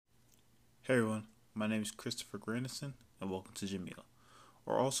Hey everyone, my name is Christopher Grandison, and welcome to Jamil,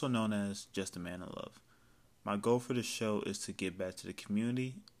 or also known as Just a Man in Love. My goal for this show is to give back to the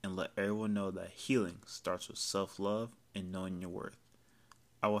community and let everyone know that healing starts with self love and knowing your worth.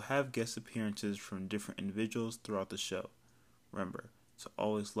 I will have guest appearances from different individuals throughout the show. Remember to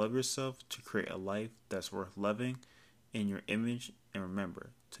always love yourself to create a life that's worth loving in your image, and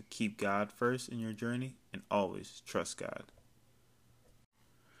remember to keep God first in your journey and always trust God.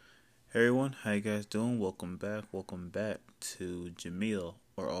 Hey everyone, how you guys doing? Welcome back to Jamil,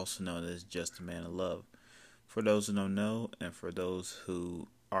 or also known as Just a Man of Love. For those who don't know, and for those who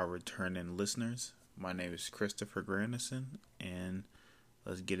are returning listeners, my name is Christopher Grandison, and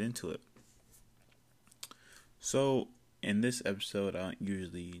let's get into it. So, in this episode, I don't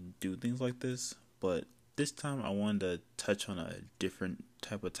usually do things like this, but this time I wanted to touch on a different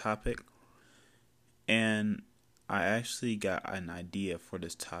type of topic, and I actually got an idea for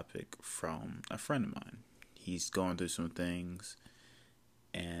this topic from a friend of mine. He's going through some things,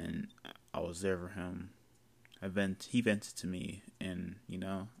 and I was there for him. He vented to me, and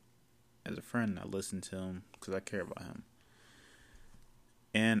as a friend, I listened to him because I care about him.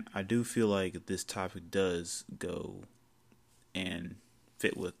 And I do feel like this topic does go and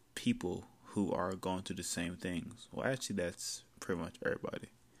fit with people who are going through the same things. Well, actually, that's pretty much everybody.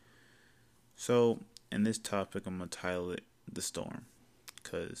 So, in this topic, I'm going to title it The Storm.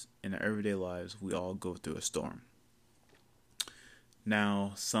 Because in our everyday lives, we all go through a storm.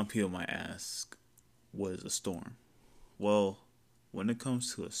 Now, some people might ask, what is a storm? Well, when it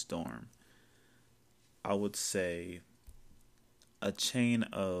comes to a storm, I would say a chain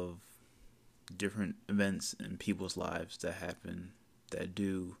of different events in people's lives that happen that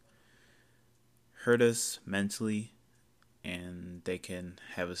do hurt us mentally, and they can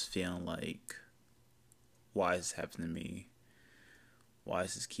have us feeling like, why is this happening to me? Why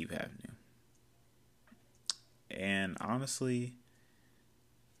does this keep happening? And honestly,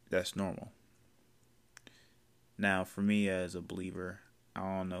 that's normal. Now, for me as a believer, I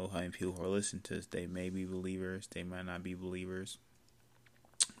don't know how many people who are listening to this, they may be believers, they might not be believers.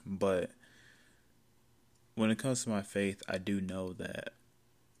 But when it comes to my faith, I do know that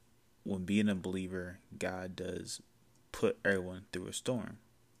when being a believer, God does put everyone through a storm.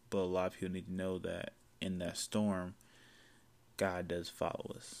 But a lot of people need to know that in that storm, God does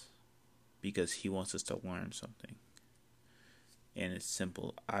follow us because He wants us to learn something. And it's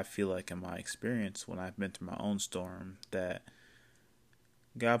simple. I feel like in my experience, when I've been through my own storm, that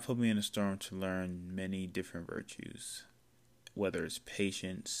God put me in a storm to learn many different virtues, whether it's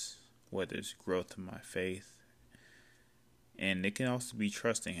patience, whether it's growth in my faith, and it can also be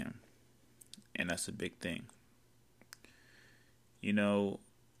trusting Him, and that's a big thing.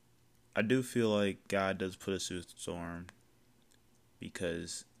 I do feel like God does put us through the storm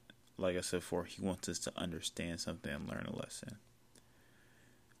because, like I said before, He wants us to understand something and learn a lesson.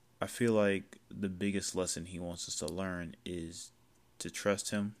 I feel like the biggest lesson He wants us to learn is to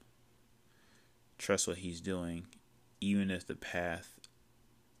trust Him, trust what He's doing, even if the path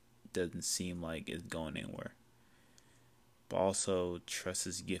doesn't seem like it's going anywhere. But also trust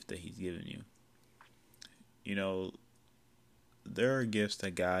His gift that He's given you. There are gifts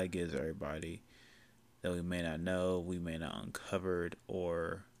that God gives everybody that we may not know, we may not uncovered,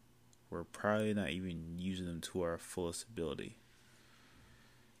 or we're probably not even using them to our fullest ability.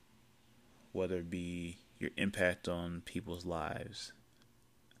 Whether it be your impact on people's lives.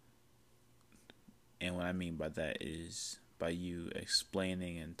 And what I mean by that is by you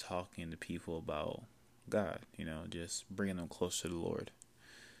explaining and talking to people about God, just bringing them closer to the Lord.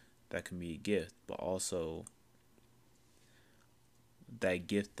 That can be a gift, but also that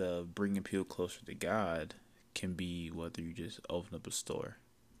gift of bringing people closer to God can be whether you just open up a store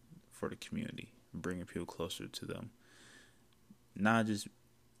for the community, bringing people closer to them. Not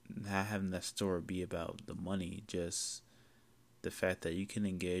having that store be about the money, just the fact that you can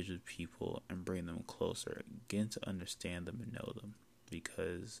engage with people and bring them closer, getting to understand them and know them.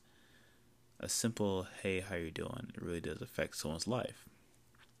 Because a simple, hey, how you doing, it really does affect someone's life.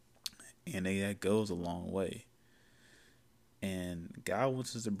 And that goes a long way. And God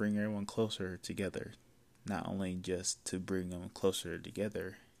wants us to bring everyone closer together. Not only just to bring them closer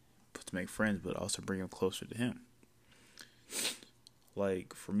together, but to make friends, but also bring them closer to Him.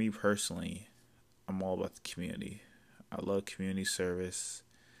 Like, for me personally, I'm all about the community. I love community service.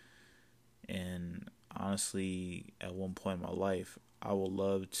 And honestly, at one point in my life, I would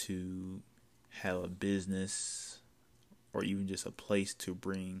love to have a business or even just a place to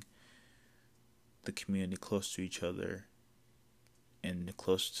bring the community close to each other and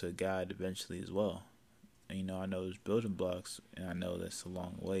closer to God eventually as well. And, I know there's building blocks, and I know that's a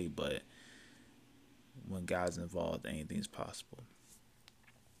long way, but when God's involved, anything's possible.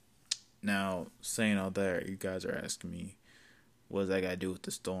 Now, saying all that, you guys are asking me, what does that got to do with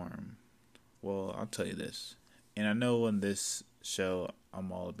the storm? Well, I'll tell you this. And I know on this show,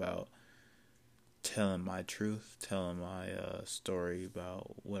 I'm all about telling my truth, telling my story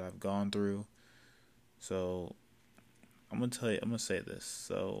about what I've gone through. So, I'm going to say this.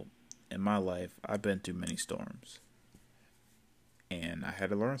 So, in my life, I've been through many storms. And I had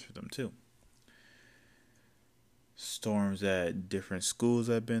to learn through them too. Storms at different schools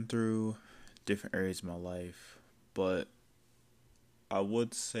I've been through, different areas of my life. But I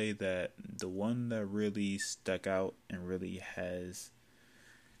would say that the one that really stuck out and really has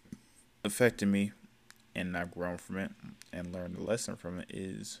affected me, and I've grown from it and learned a lesson from it,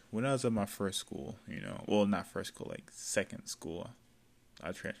 is when I was at my first school, well, not first school, like second school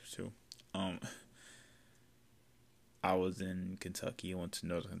I transferred to. I was in Kentucky. I went to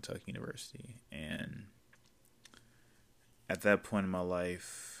Northern Kentucky University, and at that point in my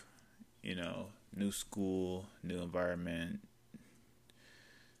life, new school, new environment,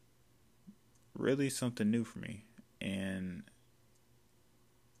 really something new for me. And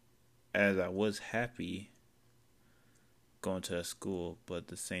as I was happy going to that school, but at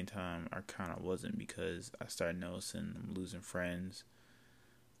the same time, I kind of wasn't, because I started noticing I'm losing friends.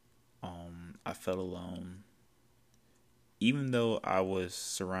 I felt alone, even though I was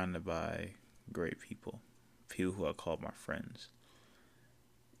surrounded by great people who I called my friends.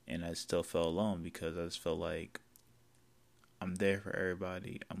 And I still felt alone because I just felt like I'm there for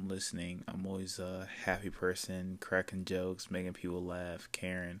everybody. I'm listening. I'm always a happy person, cracking jokes, making people laugh,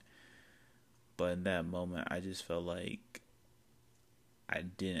 caring. But in that moment, I just felt like I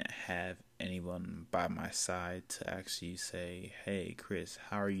didn't have anyone by my side to actually say, hey, Chris,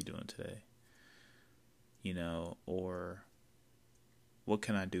 how are you doing today? Or what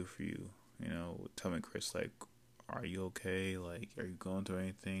can I do for you? Tell me, Chris, like, are you okay? Like, are you going through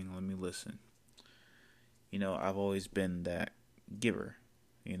anything? Let me listen. I've always been that giver,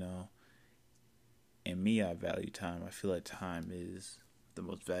 And me, I value time. I feel like time is the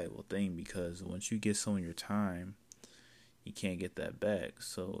most valuable thing, because once you give someone your time, you can't get that back.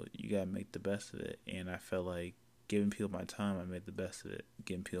 So you gotta make the best of it. And I felt like giving people my time, I made the best of it.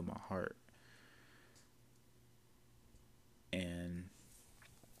 Giving people my heart. And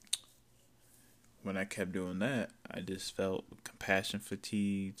when I kept doing that, I just felt compassion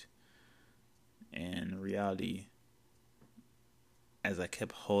fatigued. And in reality, as I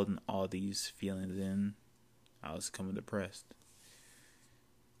kept holding all these feelings in, I was becoming depressed.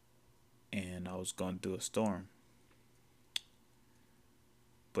 And I was going through a storm.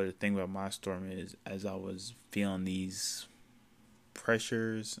 But the thing about my storm is, as I was feeling these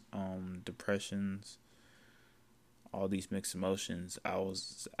pressures, depressions, all these mixed emotions,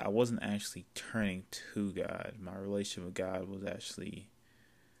 I wasn't actually turning to God. My relationship with God was actually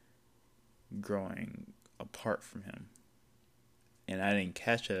growing apart from Him. And I didn't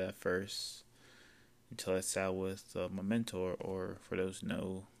catch it at first until I sat with my mentor, or for those who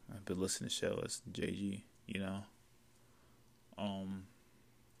know, I've been listening to the show, it's JG,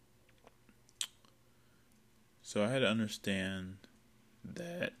 So I had to understand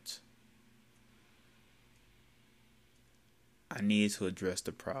that I needed to address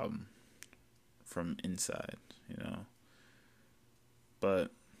the problem from inside,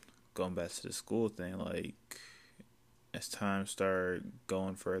 But going back to the school thing, like, as time started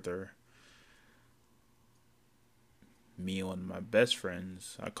going further, me and one of my best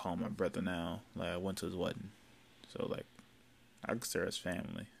friends, I call him my brother now, like, I went to his wedding. So, like, I consider us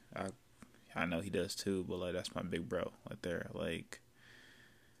family. I know he does too, but, like, that's my big bro right there. Like,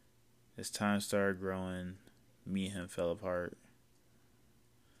 as time started growing, me and him fell apart.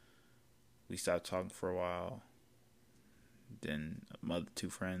 We stopped talking for a while. Then my other two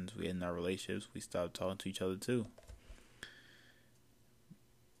friends, we ended our relationships. We stopped talking to each other too.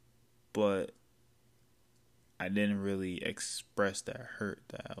 But I didn't really express that hurt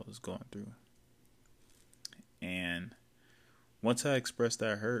that I was going through. And once I expressed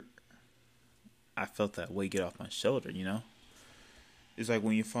that hurt, I felt that weight get off my shoulder, It's like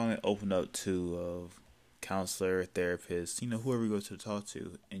when you finally open up to a counselor, therapist, whoever you go to talk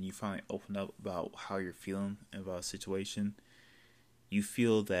to, and you finally open up about how you're feeling about a situation, you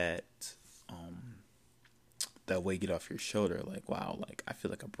feel that that weight get off your shoulder. Like, wow, like, I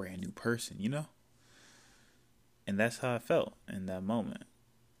feel like a brand new person, And that's how I felt in that moment.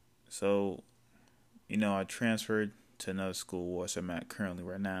 So, I transferred to another school, which I'm at currently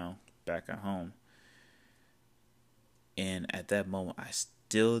right now, back at home. And at that moment, I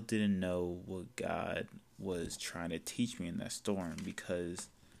still didn't know what God was trying to teach me in that storm, because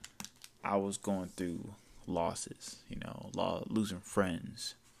I was going through losses, losing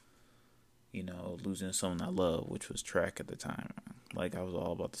friends, losing someone I love, which was track at the time. Like, I was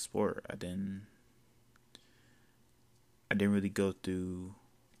all about the sport. I didn't really go through,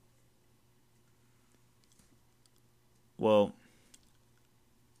 well,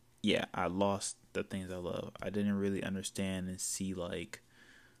 yeah, I lost the things I love. I didn't really understand and see, like,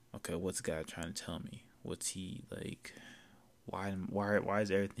 okay, what's God trying to tell me? What's he like? Why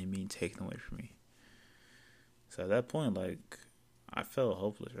is everything being taken away from me? So at that point, like, I felt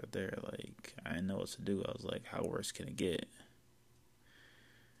hopeless right there. Like, I didn't know what to do. I was like, how worse can it get?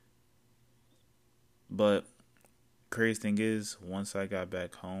 But crazy thing is, once I got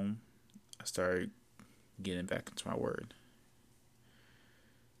back home, I started getting back into my word.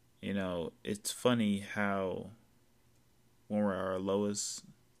 It's funny how when we're at our lowest,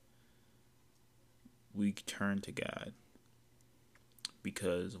 we turn to God.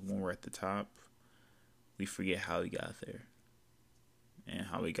 Because when we're at the top, we forget how we got there. And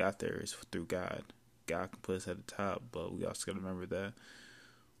how we got there is through God. God can put us at the top, but we also got to remember that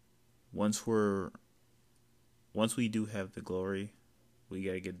once we do have the glory, we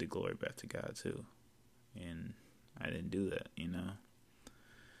got to get the glory back to God too. And I didn't do that,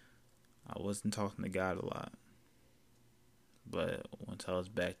 I wasn't talking to God a lot. But once I was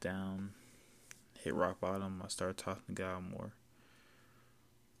back down, hit rock bottom, I started talking to God more.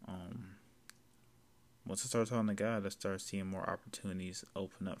 Once I started talking to God, I started seeing more opportunities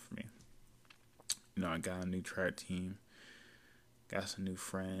open up for me. I got a new track team, got some new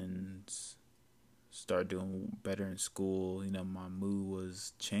friends, started doing better in school. My mood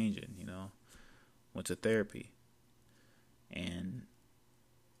was changing, went to therapy. And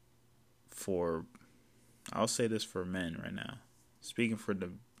I'll say this for men right now, speaking for the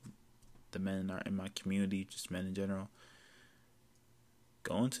men in my community, just men in general,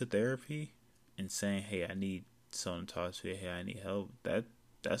 going to therapy and saying, hey, I need someone to talk to, hey, I need help,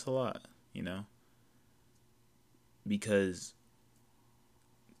 that's a lot, because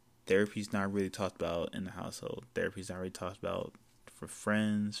therapy's not really talked about in the household. Therapy's not really talked about for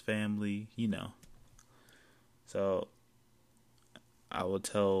friends, family, So I will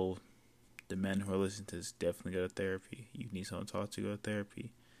tell the men who are listening to this, definitely go to therapy. You need someone to talk to, go to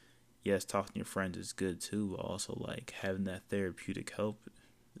therapy. Yes, talking to your friends is good too, but also, like, having that therapeutic help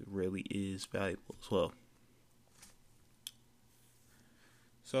really is valuable as well.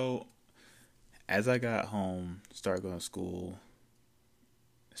 So as I got home, started going to school,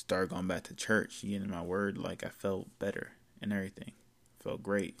 started going back to church, getting my word, like, I felt better and everything. Felt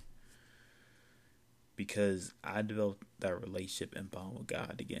great. Because I developed that relationship and bond with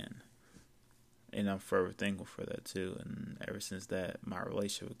God again. And I'm forever thankful for that too. And ever since that, my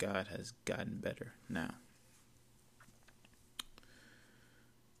relationship with God has gotten better now.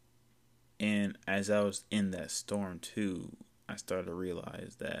 And as I was in that storm too, I started to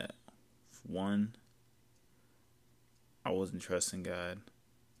realize that, one, I wasn't trusting God.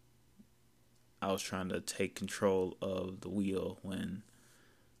 I was trying to take control of the wheel when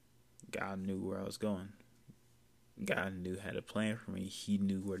God knew where I was going. God knew how to plan for me. He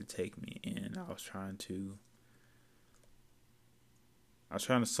knew where to take me, and I was trying to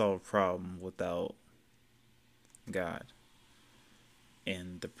solve a problem without God.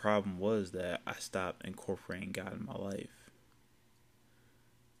 And the problem was that I stopped incorporating God in my life.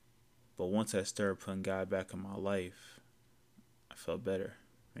 But once I started putting God back in my life, I felt better,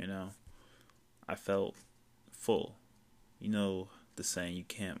 I felt full. The saying, you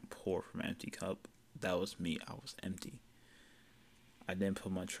can't pour from an empty cup. That was me. I was empty. I didn't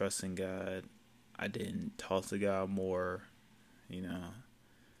put my trust in God. I didn't talk to God more.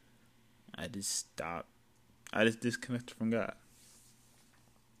 I just stopped. I just disconnected from God.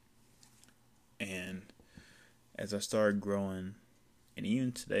 And as I started growing, and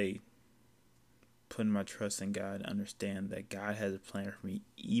even today, putting my trust in God, understand that God has a plan for me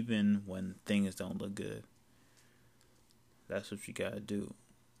even when things don't look good. That's what you gotta do.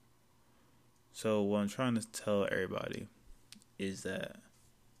 So what I'm trying to tell everybody is that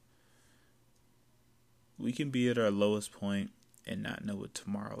we can be at our lowest point and not know what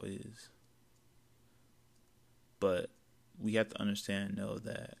tomorrow is. But we have to understand and know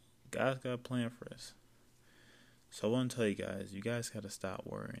that God's got a plan for us. So I want to tell you guys got to stop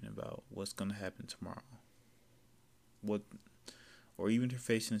worrying about what's going to happen tomorrow. Or even if you're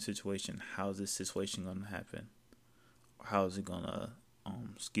facing a situation, how is this situation going to happen? Or how is it going to,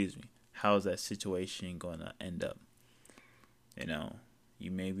 how is that situation going to end up? You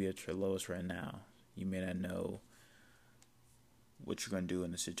may be at your lowest right now. You may not know what you're going to do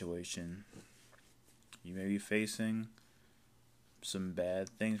in the situation. You may be facing some bad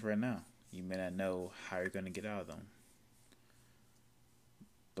things right now. You may not know how you're going to get out of them.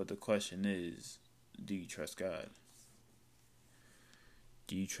 But the question is, do you trust God?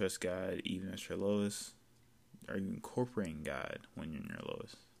 Do you trust God even at your lowest? Are you incorporating God when you're in your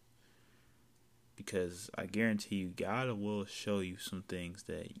lowest? Because I guarantee you, God will show you some things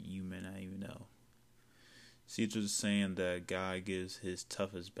that you may not even know. See, it's just saying that God gives his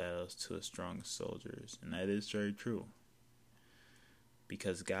toughest battles to his strongest soldiers. And that is very true.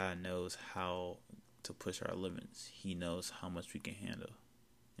 Because God knows how to push our limits. He knows how much we can handle.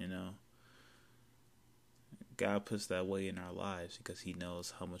 You know? God puts that way in our lives because he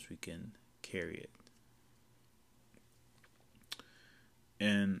knows how much we can carry it.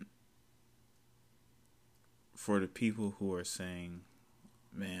 And for the people who are saying,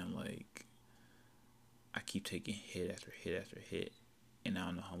 man, like, I keep taking hit after hit after hit, and I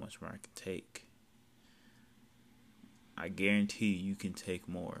don't know how much more I can take. I guarantee you can take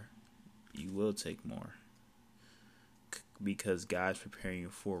more. You will take more. Because God's preparing you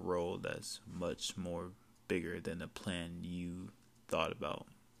for a role that's much more bigger than the plan you thought about.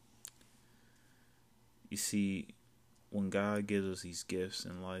 You see, when God gives us these gifts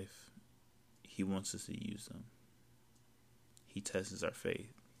in life, he wants us to use them. He tests our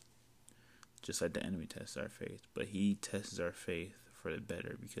faith. Just like the enemy tests our faith. But he tests our faith for the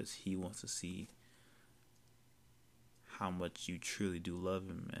better because he wants to see how much you truly do love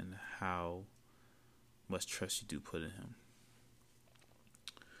him and how much trust you do put in him.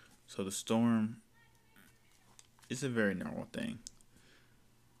 So the storm is a very normal thing.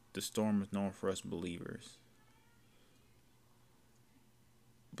 The storm is known for us believers.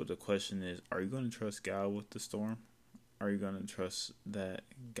 But the question is, are you going to trust God with the storm? Are you going to trust that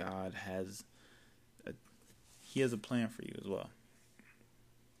God has a plan for you as well?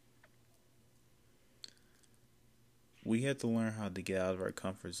 We have to learn how to get out of our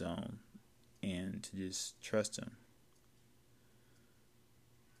comfort zone and to just trust him.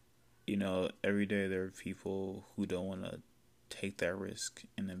 You know, every day there are people who don't want to take that risk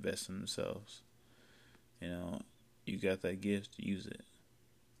and invest in themselves. You know, you got that gift, use it.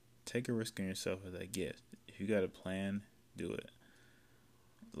 Take a risk on yourself with that gift. If you got a plan, do it.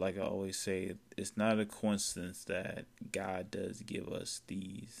 Like I always say, it's not a coincidence that God does give us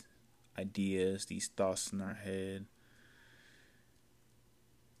these ideas, these thoughts in our head,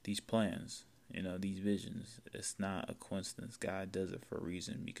 these plans, you know, these visions. It's not a coincidence. God does it for a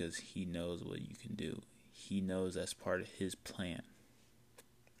reason because he knows what you can do. He knows that's part of his plan,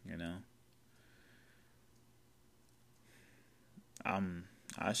 you know.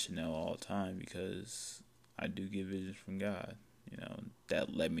 I should know all the time because I do get visions from God. You know,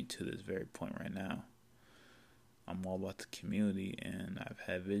 that led me to this very point right now. I'm all about the community, and I've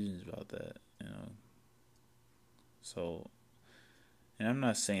had visions about that, you know. So, and I'm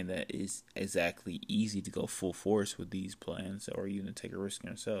not saying that it's exactly easy to go full force with these plans or even to take a risk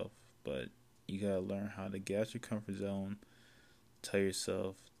on yourself, but you gotta learn how to get out your comfort zone, tell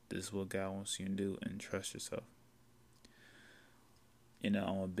yourself this is what God wants you to do, and trust yourself. You know,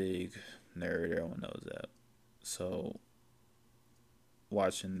 I'm a big nerd, everyone knows that. So,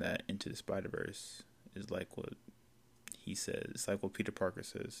 watching that Into the Spider-Verse is like what he says. It's like what Peter Parker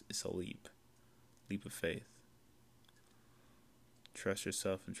says. It's a leap of faith. Trust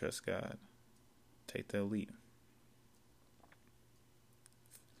yourself and trust God. Take that leap.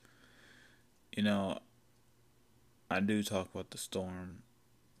 You know, I do talk about the storm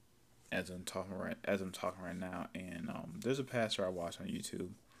as I'm talking right now, and there's a pastor I watch on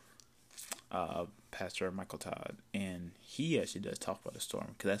YouTube, Pastor Michael Todd, and he actually does talk about the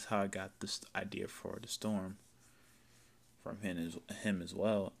storm because that's how I got this idea for the storm from him as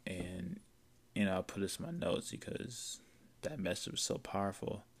well. And you know, I put this in my notes because that message was so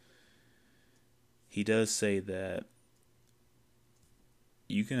powerful. He does say that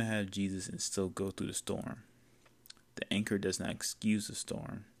you can have Jesus and still go through the storm. The anchor does not excuse the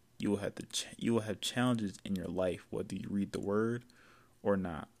storm. You will have challenges in your life whether you read the word or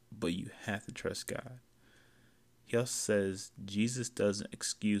not, but you have to trust God. He also says Jesus doesn't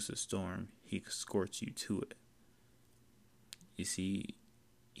excuse the storm, he escorts you to it. You see,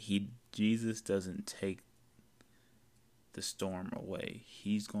 Jesus doesn't take the storm away.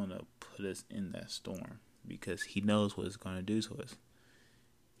 He's going to put us in that storm because he knows what it's going to do to us.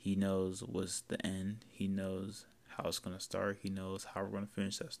 He knows what's the end. He knows how it's going to start. He knows how we're going to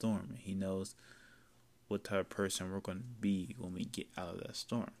finish that storm. He knows what type of person we're going to be when we get out of that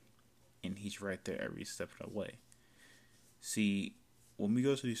storm. And he's right there every step of the way. See, when we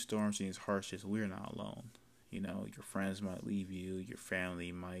go through these storms and these hardships, we're not alone. You know, your friends might leave you. Your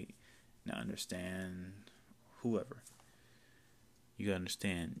family might not understand. Whoever. You got to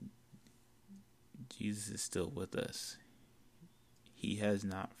understand, Jesus is still with us. He has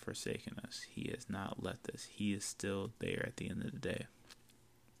not forsaken us. He has not left us. He is still there at the end of the day.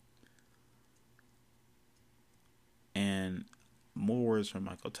 And more words from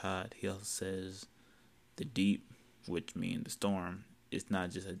Michael Todd. He also says the deep, which means the storm, is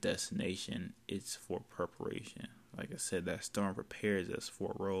not just a destination, it's for preparation. Like I said, that storm prepares us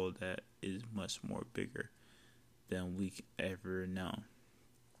for a role that is much more bigger than we ever know.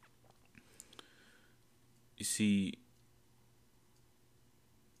 You see,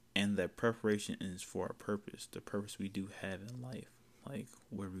 and that preparation is for a purpose, the purpose we do have in life. Like,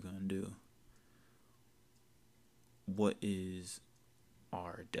 what are we going to do? What is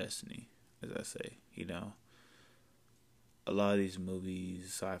our destiny, as I say, a lot of these movies,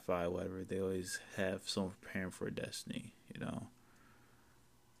 sci-fi, whatever, they always have someone preparing for a destiny,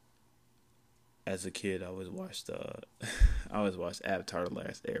 As a kid, I always watched Avatar: The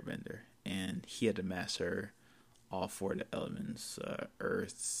Last Airbender, and he had to master all four of the elements: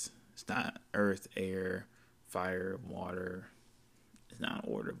 earth, air, fire, water. It's not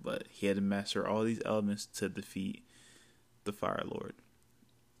in order, but he had to master all these elements to defeat the Fire Lord.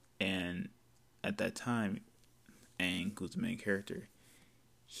 And at that time, Aang, who's the main character,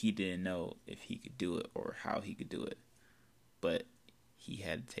 he didn't know if he could do it or how he could do it, but he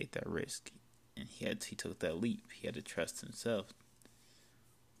had to take that risk, and he took that leap. He had to trust himself,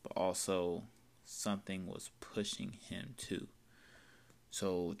 but also something was pushing him too.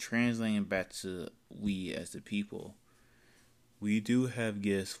 So translating back to we as the people, we do have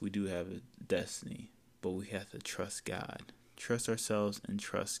gifts, we do have a destiny, but we have to trust God, trust ourselves, and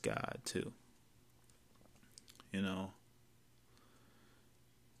trust God too.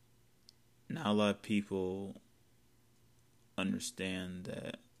 Not a lot of people understand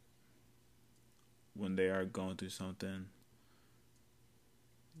that when they are going through something,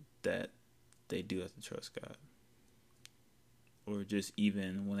 that they do have to trust God. Or just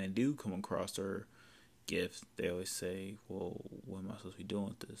even when they do come across their gift, they always say, well, what am I supposed to be doing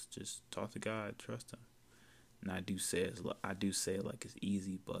with this? Just talk to God, trust Him. And I do say it like it's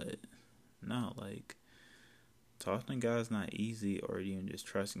easy, but no, like, talking to God is not easy, or even just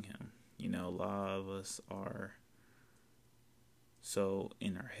trusting Him. A lot of us are so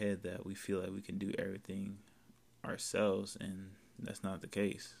in our head that we feel like we can do everything ourselves, and that's not the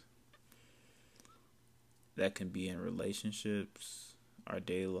case. That can be in relationships, our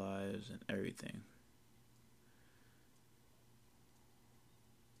daily lives, and everything.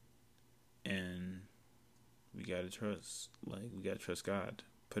 And we gotta trust God.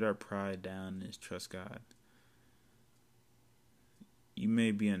 Put our pride down and just trust God. You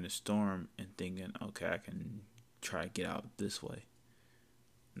may be in a storm and thinking, okay, I can try to get out this way.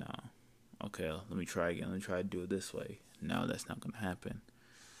 No. Okay, let me try again. Let me try to do it this way. No, that's not going to happen.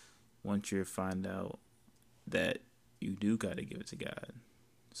 Once you find out that you do got to give it to God.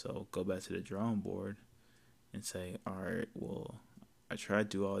 So go back to the drawing board and say, all right, well, I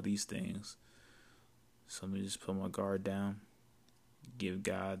tried to do all these things. So let me just put my guard down, give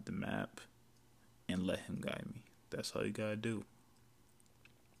God the map, and let Him guide me. That's all you got to do.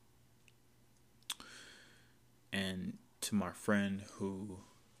 And to my friend who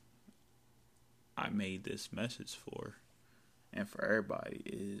I made this message for, and for everybody,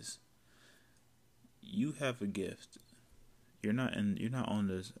 is you have a gift. You're not on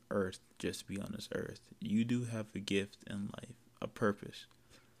this earth just to be on this earth. You do have a gift in life, a purpose.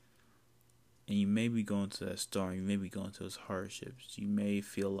 And you may be going through that storm. You may be going through those hardships. You may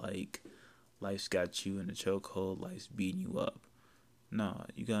feel like life's got you in a chokehold. Life's beating you up. No,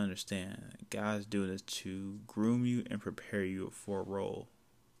 you gotta understand, God's doing this to groom you and prepare you for a role,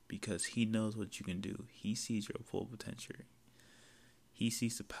 because He knows what you can do. He sees your full potential. He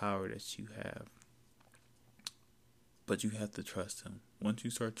sees the power that you have. But you have to trust Him. Once you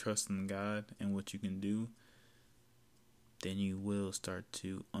start trusting God and what you can do, then you will start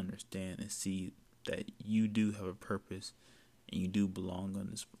to understand and see that you do have a purpose and you do belong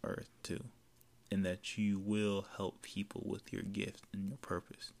on this earth too. And that you will help people with your gift and your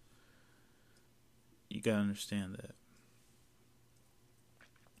purpose. You gotta understand that.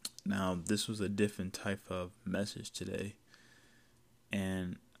 Now, this was a different type of message today.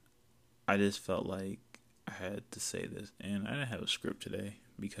 And I just felt like I had to say this. And I didn't have a script today,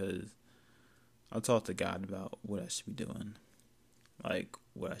 because I talked to God about what I should be doing. Like,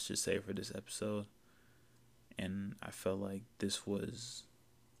 what I should say for this episode. And I felt like this was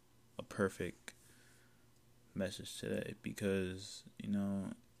a perfect message today, because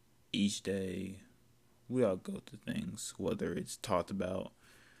each day we all go through things, whether it's talked about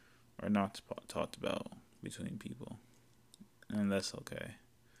or not talked about between people, and that's okay.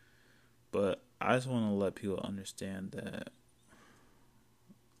 But I just want to let people understand that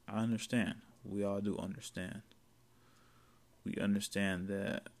I understand. We all do understand. We understand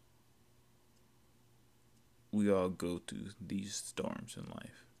that we all go through these storms in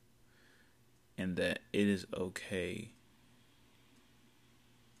life, and that it is okay.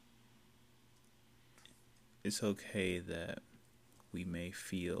 It's okay that we may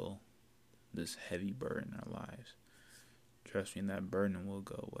feel this heavy burden in our lives. Trust me, that burden will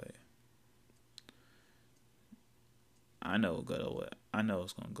go away. I know it'll go away. I know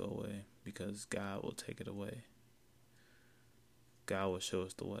it's gonna go away because God will take it away. God will show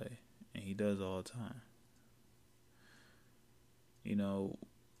us the way, and He does all the time. You know,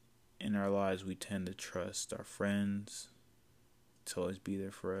 in our lives, we tend to trust our friends to always be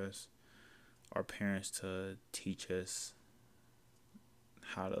there for us, our parents to teach us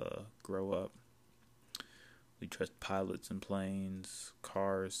how to grow up. We trust pilots and planes,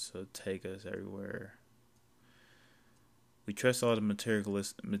 cars to take us everywhere. We trust all the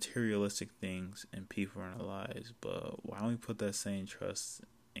materialistic things and people in our lives, but why don't we put that same trust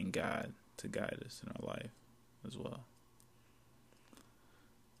in God to guide us in our life as well?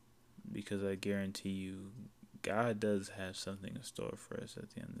 Because I guarantee you, God does have something in store for us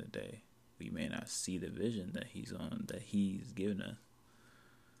at the end of the day. We may not see the vision that He's given us,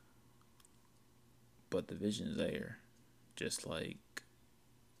 but the vision is there. Just like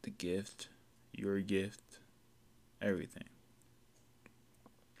the gift, your gift, everything.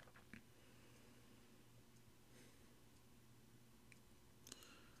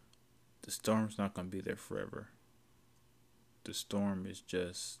 The storm's not going to be there forever. The storm is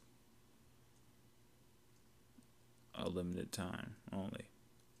just a limited time only.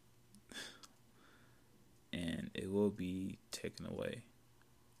 And it will be taken away.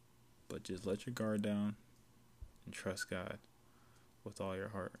 But just let your guard down and trust God with all your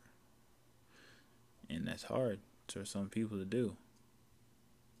heart. And that's hard for some people to do.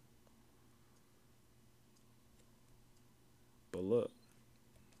 But look,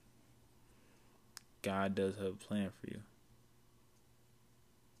 God does have a plan for you.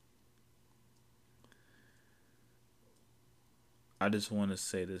 I just want to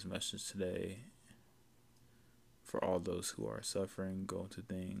say this message today for all those who are suffering, going through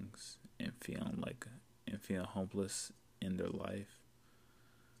things, and feeling hopeless in their life.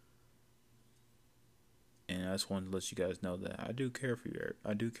 And I just want to let you guys know that I do care for you.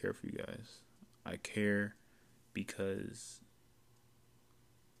 I do care for you guys. I care because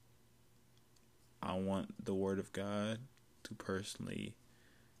I want the Word of God to personally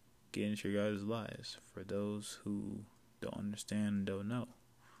get into your guys' lives for those who don't understand and don't know.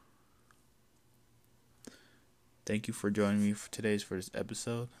 Thank you for joining me for this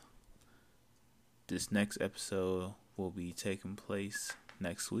episode. This next episode will be taking place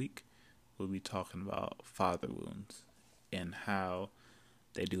next week. We'll be talking about father wounds and how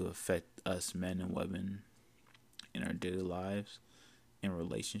they do affect us men and women in our daily lives, in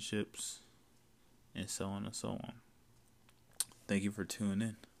relationships, and so on and so on. Thank you for tuning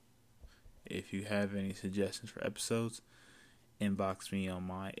in. If you have any suggestions for episodes, inbox me on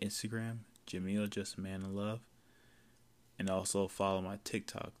my Instagram, Jamil Just a Man in Love, and also follow my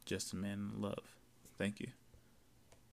TikTok, Just a Man in Love. Thank you.